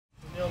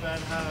man.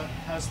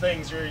 How's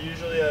things? You're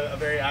usually a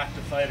very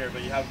active fighter,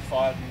 but you haven't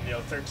fought in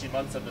 13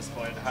 months at this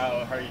point.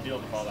 How are you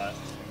dealing with all that?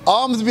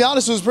 To be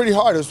honest, it was pretty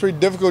hard. It was pretty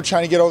difficult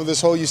trying to get over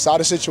this whole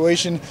USADA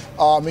situation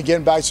and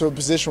getting back to a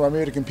position where I'm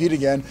able to compete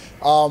again.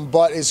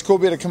 But it's cool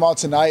to be able to come out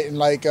tonight and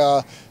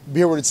be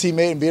here with a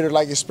teammate and be able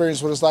to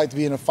experience what it's like to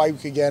be in a fight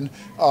week again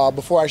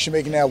before actually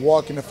making that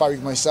walk in the fight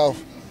week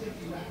myself.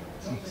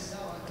 We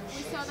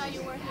saw that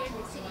you were here in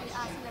the city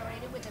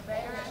celebrated with the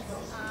veterans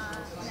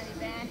in an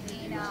event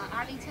in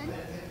Arlington.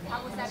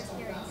 How was that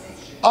experience?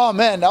 Oh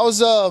man, that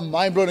was a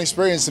mind-blowing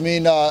experience. I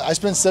mean, I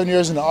spent 7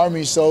 years in the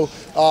Army, so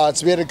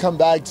to be able to come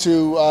back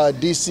to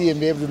DC and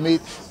be able to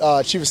meet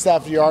Chief of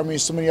Staff of the Army,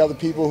 so many other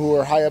people who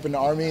are high up in the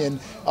Army, and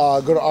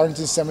go to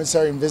Arlington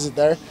Cemetery and visit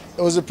there,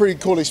 it was a pretty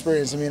cool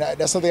experience. I mean,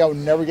 that's something I would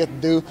never get to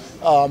do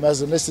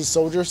as an enlisted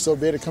soldier, so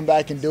to be able to come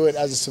back and do it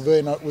as a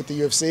civilian with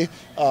the UFC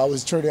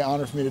was truly an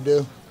honor for me to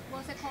do.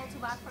 Was it cold too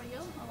bad for you,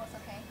 or was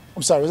it okay?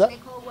 I'm sorry, was that?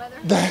 Cold weather?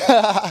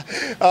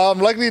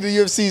 Luckily, the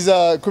UFC's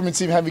equipment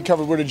team had me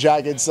covered with a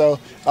jacket, so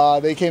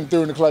they came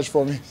through in the clutch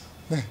for me.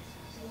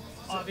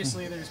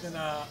 Obviously, there's been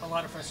a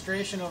lot of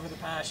frustration over the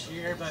past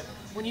year, but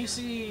when you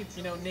see,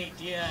 Nate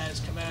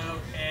Diaz come out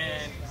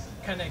and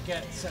kind of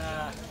get,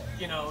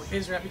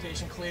 his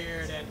reputation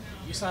cleared, and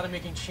you saw him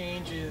making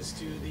changes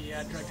to the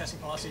drug testing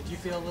policy, do you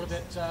feel a little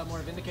bit more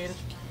vindicated?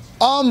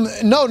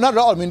 No, not at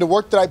all. I mean, the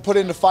work that I put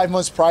into 5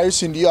 months prior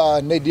to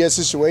the Nate Diaz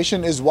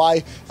situation is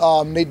why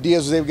Nate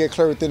Diaz was able to get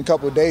cleared within a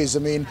couple of days. I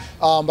mean,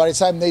 by the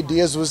time Nate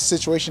Diaz's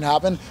situation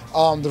happened,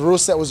 the rule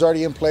set was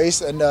already in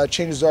place and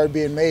changes were already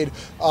being made.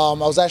 I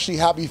was actually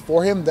happy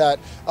for him that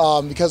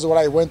because of what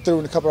I went through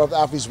and a couple of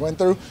athletes went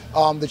through,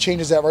 the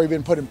changes have already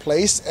been put in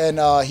place, and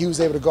he was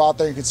able to go out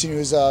there and continue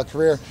his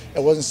career.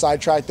 It wasn't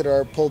sidetracked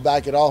or pulled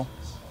back at all.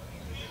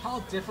 How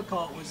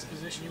difficult was the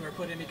position you were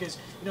put in? Because,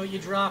 you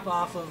drop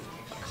off of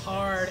a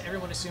card,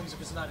 everyone assumes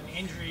if it's not an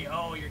injury,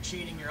 oh, you're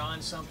cheating, you're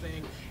on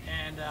something,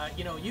 and,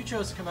 you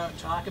chose to come out and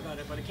talk about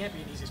it, but it can't be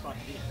an easy spot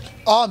to be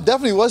in.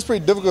 Definitely was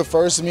pretty difficult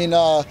first. I mean,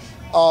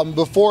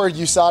 before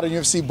USADA and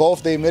UFC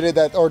both, they admitted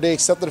that, or they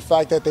accepted the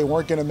fact that they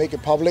weren't going to make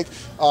it public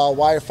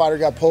why a fighter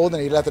got pulled,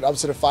 and he left it up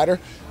to the fighter.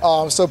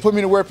 So it put me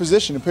in a weird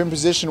position. It put me in a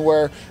position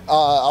where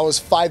I was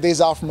 5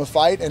 days out from a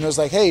fight, and it was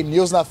like, hey,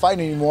 Neil's not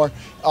fighting anymore.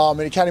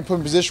 And it kind of put me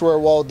in a position where,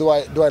 well, do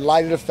I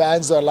lie to the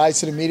fans? Do I lie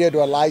to the media? Do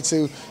I lie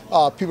to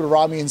people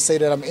around me and say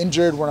that I'm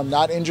injured when I'm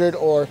not injured?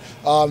 Or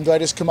do I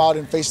just come out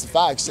and face the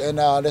facts? And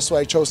that's what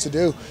I chose to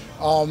do.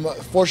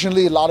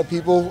 Fortunately, a lot of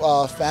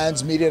people,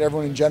 fans, media, and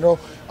everyone in general,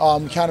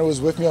 kind of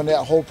was with me on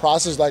that whole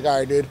process. Like, all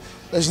right, dude,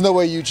 there's no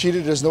way you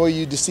cheated. There's no way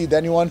you deceived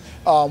anyone.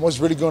 What's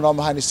really going on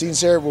behind the scenes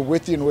here? We're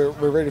with you, and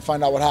we're ready to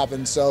find out what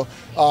happened. So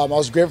I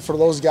was grateful for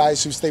those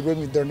guys who stayed with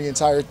me during the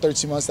entire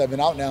 13 months that I've been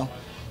out now.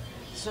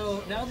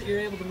 So now that you're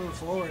able to move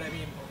forward, I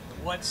mean,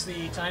 what's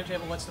the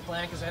timetable? What's the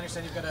plan? Because I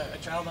understand you've got a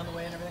child on the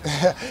way and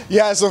everything.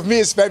 Yeah, so for me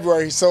it's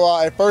February. So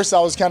at first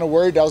I was kind of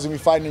worried that I was going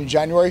to be fighting in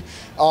January.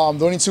 The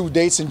only two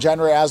dates in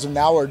January as of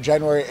now are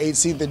January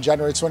 18th and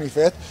January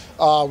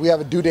 25th. We have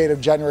a due date of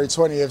January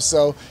 20th.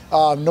 So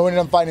knowing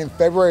that I'm fighting in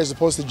February as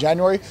opposed to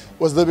January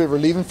was a little bit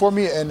relieving for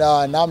me. And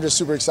now I'm just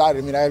super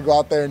excited. I mean, I got to go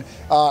out there and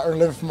earn a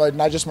living for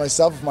not just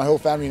myself, but my whole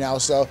family now.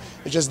 So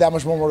it's just that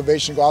much more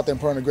motivation to go out there and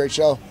put on a great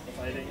show.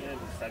 Fighting in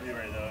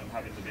February, though, and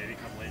having the baby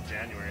come late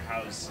January,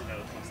 how's,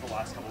 what's the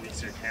last couple weeks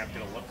of your camp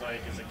going to look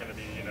like? Is it going to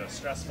be,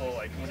 stressful?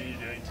 Like, what are you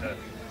doing to,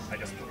 I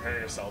guess, prepare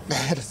yourself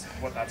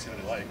for what that's going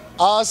to be like?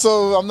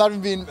 So I'm not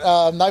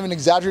even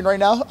exaggerating right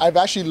now. I've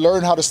actually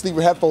learned how to sleep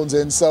with headphones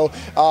in. So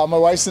my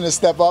wife's going to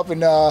step up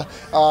and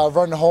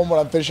run home when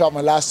I'm finished out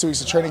my last 2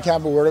 weeks of training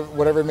camp or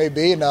whatever it may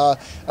be. And I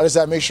just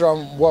have to make sure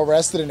I'm well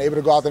rested and able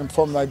to go out there and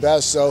perform my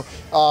best. So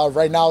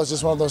right now it's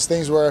just one of those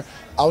things where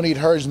I'll need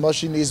her as much as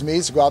she needs me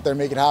to go out there and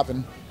make it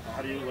happen.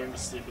 How do you learn to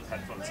sleep with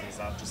headphones? Is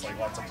that just like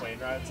lots of plane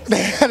rides?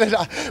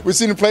 We've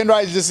seen the plane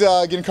rides just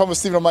getting comfortable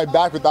sleeping on my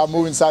back without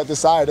moving side to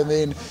side. I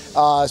mean,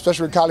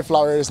 especially with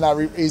cauliflower, it's not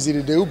easy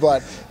to do,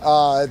 but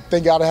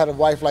thank God I had a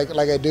wife like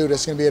I do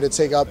that's going to be able to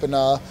take up and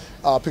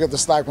pick up the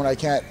slack when I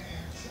can't.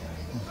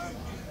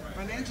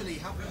 Financially,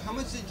 how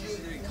much did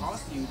it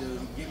cost you to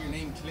get your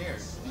name cleared?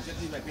 Did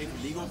you have to pay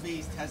for legal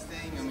fees, testing?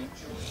 I mean.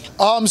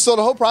 So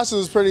the whole process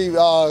was pretty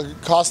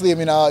costly. I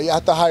mean, you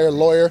have to hire a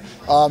lawyer,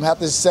 have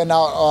to send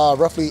out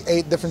roughly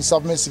 8 different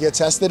supplements to get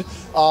tested.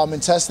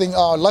 And testing,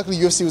 luckily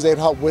UFC was able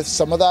to help with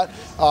some of that.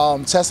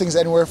 Testing is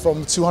anywhere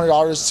from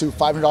 $200 to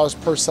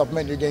 $500 per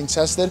supplement you're getting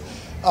tested.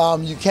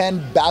 You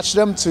can batch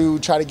them to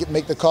try to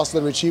make the cost a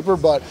little bit cheaper,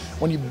 but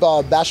when you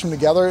batch them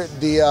together,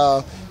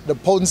 the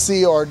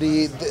potency or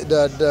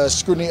the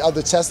scrutiny of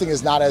the testing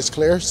is not as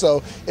clear,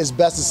 so it's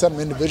best to send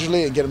them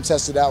individually and get them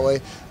tested that way.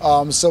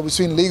 So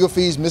between legal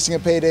fees, missing a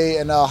payday,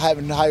 and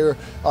having to hire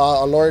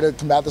a lawyer to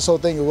combat this whole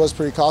thing, it was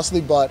pretty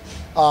costly, but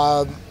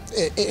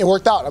it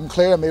worked out. I'm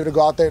clear. I'm able to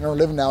go out there and earn a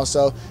living now,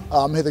 so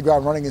hit the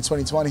ground running in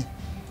 2020.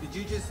 Did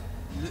you just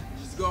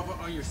go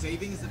up on your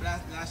savings the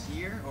last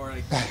year, or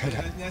like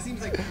that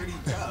seems like pretty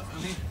tough.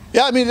 I mean.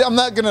 Yeah, I mean, I'm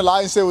not gonna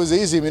lie and say it was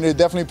easy. I mean, it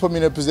definitely put me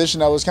in a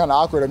position that was kind of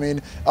awkward. I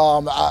mean,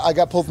 I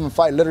got pulled from the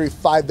fight literally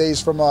 5 days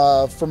from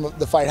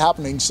the fight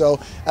happening. So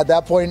at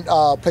that point,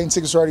 plane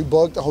tickets were already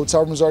booked, the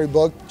hotel room was already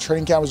booked,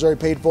 training camp was already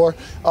paid for,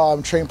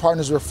 training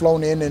partners were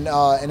flown in and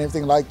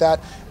everything like that,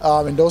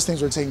 and those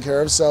things were taken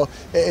care of. So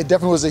it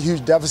definitely was a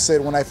huge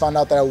deficit when I found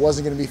out that I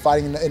wasn't going to be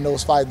fighting in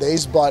those 5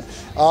 days. But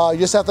you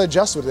just have to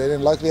adjust with it,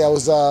 and luckily I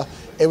was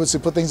able to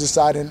put things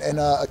aside and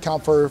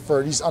account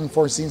for these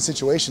unforeseen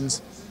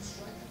situations.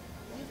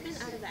 You've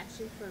been out of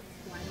action for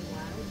quite a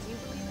while. Do you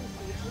believe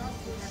in cage loss?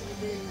 Have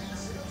you been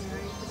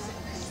preparing for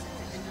that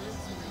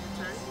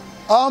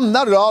in time?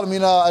 Not at all. I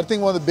mean, I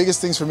think one of the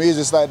biggest things for me is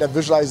just that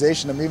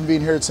visualization. I'm even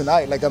being here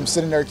tonight. Like, I'm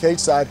sitting there cage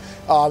side.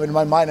 In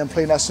my mind, I'm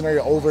playing that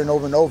scenario over and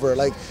over and over.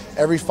 Like,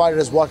 every fighter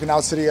that's walking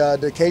out to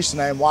the cage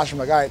tonight, I'm watching,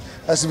 like, all right,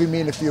 that's going to be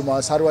me in a few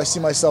months. How do I see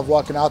myself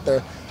walking out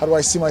there? How do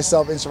I see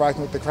myself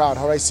interacting with the crowd?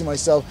 How do I see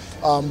myself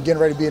getting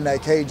ready to be in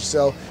that cage?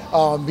 So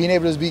being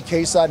able to be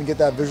cage side and get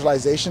that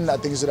visualization, I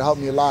think is going to help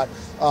me a lot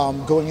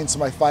going into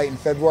my fight in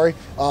February,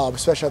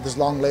 especially at this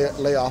long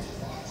layoff.